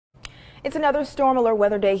It's another storm alert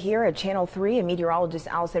weather day here at Channel 3, and meteorologist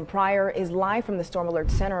Alison Pryor is live from the Storm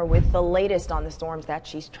Alert Center with the latest on the storms that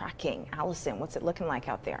she's tracking. Allison, what's it looking like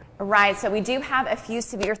out there? Right, so we do have a few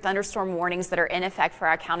severe thunderstorm warnings that are in effect for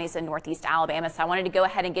our counties in northeast Alabama. So I wanted to go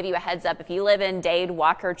ahead and give you a heads up. If you live in Dade,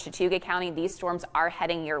 Walker, Chattooga County, these storms are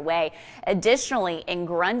heading your way. Additionally, in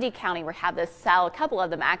Grundy County, we have this cell, a couple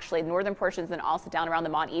of them actually, northern portions and also down around the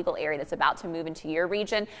Mont Eagle area that's about to move into your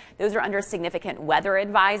region. Those are under significant weather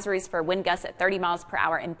advisories for wind gusts at 30 miles per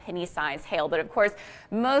hour and penny-sized hail. But of course,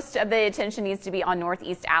 most of the attention needs to be on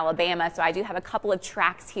northeast Alabama. So I do have a couple of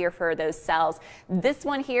tracks here for those cells. This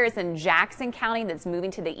one here is in Jackson County that's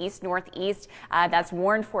moving to the east-northeast. That's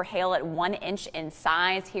warned for hail at 1 inch in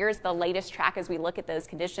size. Here's the latest track as we look at those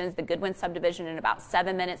conditions. The Goodwin subdivision in about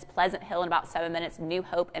 7 minutes, Pleasant Hill in about 7 minutes, New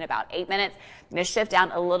Hope in about 8 minutes. I'm going to shift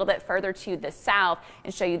down a little bit further to the south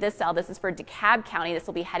and show you this cell. This is for DeKalb County. This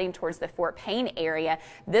will be heading towards the Fort Payne area.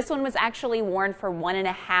 This one was actually warned for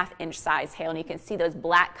 1.5 inch size hail, and you can see those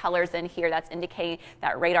black colors in here. That's indicating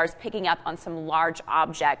that radar is picking up on some large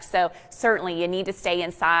objects. So certainly you need to stay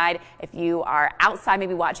inside. If you are outside,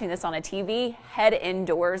 maybe watching this on a TV, head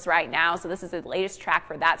indoors right now. So this is the latest track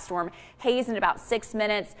for that storm. Haze in about 6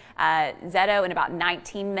 minutes, Zeto in about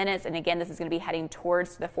 19 minutes, and again, this is going to be heading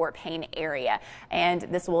towards the Fort Payne area, and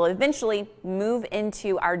this will eventually move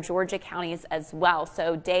into our Georgia counties as well.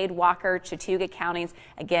 So Dade, Walker, Chattooga counties,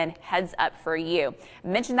 again, heads up for you. I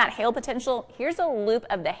mentioned that hail potential. Here's a loop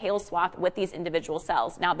of the hail swath with these individual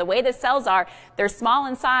cells. Now, the way the cells are, they're small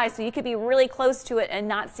in size, so you could be really close to it and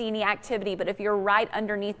not see any activity, but if you're right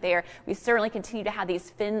underneath there, we certainly continue to have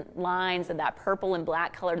these thin lines of that purple and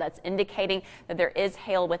black color that's indicating that there is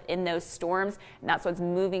hail within those storms, and that's what's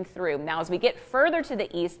moving through. Now, as we get further to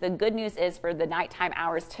the east, the good news is for the nighttime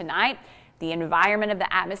hours tonight, the environment of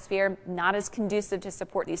the atmosphere not as conducive to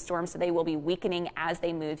support these storms, so they will be weakening as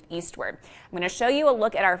they move eastward. I'm going to show you a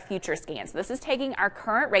look at our future scans. This is taking our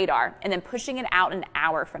current radar and then pushing it out an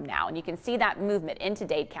hour from now, and you can see that movement into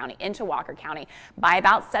Dade County, into Walker County by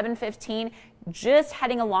about 7:15. Just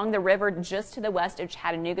heading along the river just to the west of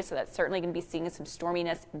Chattanooga, so that's certainly going to be seeing some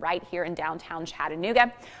storminess right here in downtown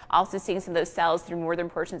Chattanooga. Also seeing some of those cells through northern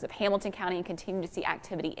portions of Hamilton County and continue to see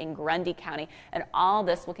activity in Grundy County, and all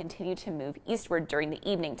this will continue to move eastward during the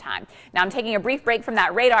evening time. Now I'm taking a brief break from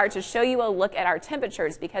that radar to show you a look at our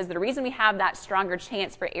temperatures, because the reason we have that stronger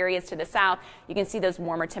chance for areas to the south, you can see those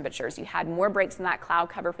warmer temperatures. You had more breaks in that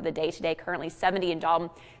cloud cover for the day today, currently 70 in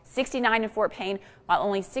Dalton, 69 in Fort Payne, while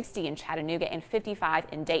only 60 in Chattanooga and 55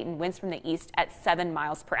 in Dayton. Winds from the east at 7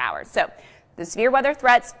 miles per hour. So the severe weather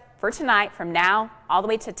threats for tonight from now all the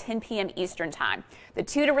way to 10 p.m. Eastern time. The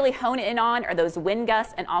two to really hone in on are those wind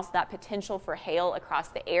gusts and also that potential for hail across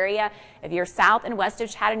the area. If you're south and west of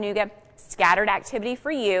Chattanooga, scattered activity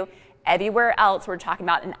for you. Everywhere else, we're talking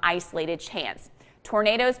about an isolated chance.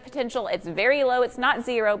 Tornadoes potential, it's very low. It's not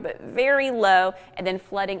zero, but very low. And then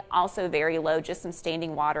flooding also very low, just some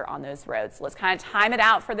standing water on those roads. So let's kind of time it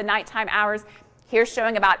out for the nighttime hours. Here's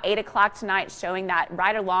showing about 8 o'clock tonight, showing that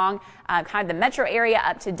right along kind of the metro area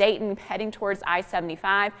up to Dayton, heading towards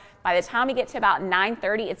I-75. By the time we get to about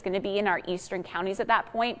 9:30, it's going to be in our eastern counties at that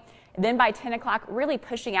point. And then by 10 o'clock, really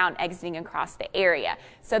pushing out and exiting across the area.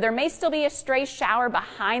 So there may still be a stray shower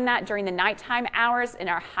behind that during the nighttime hours in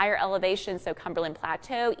our higher elevations, so Cumberland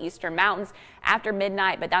Plateau, Eastern Mountains after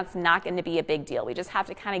midnight, but that's not going to be a big deal. We just have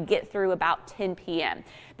to kind of get through about 10 p.m.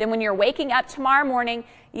 Then when you're waking up tomorrow morning,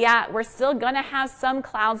 yeah, we're still going to have some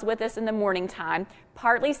clouds with us in the morning time.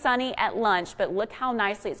 Partly sunny at lunch, but look how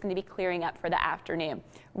nicely it's going to be clearing up for the afternoon.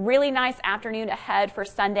 Really nice afternoon ahead for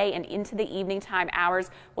Sunday, and into the evening time hours.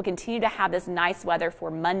 We'll continue to have this nice weather for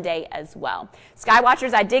Monday as well. Sky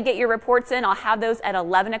Watchers, I did get your reports in. I'll have those at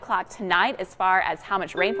 11 o'clock tonight as far as how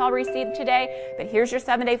much rainfall we received today. But here's your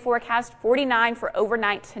 7-day forecast, 49 for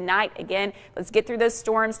overnight tonight. Again, let's get through those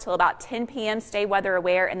storms till about 10 p.m. Stay weather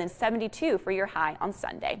aware, and then 72 for your high on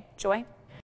Sunday. Joy?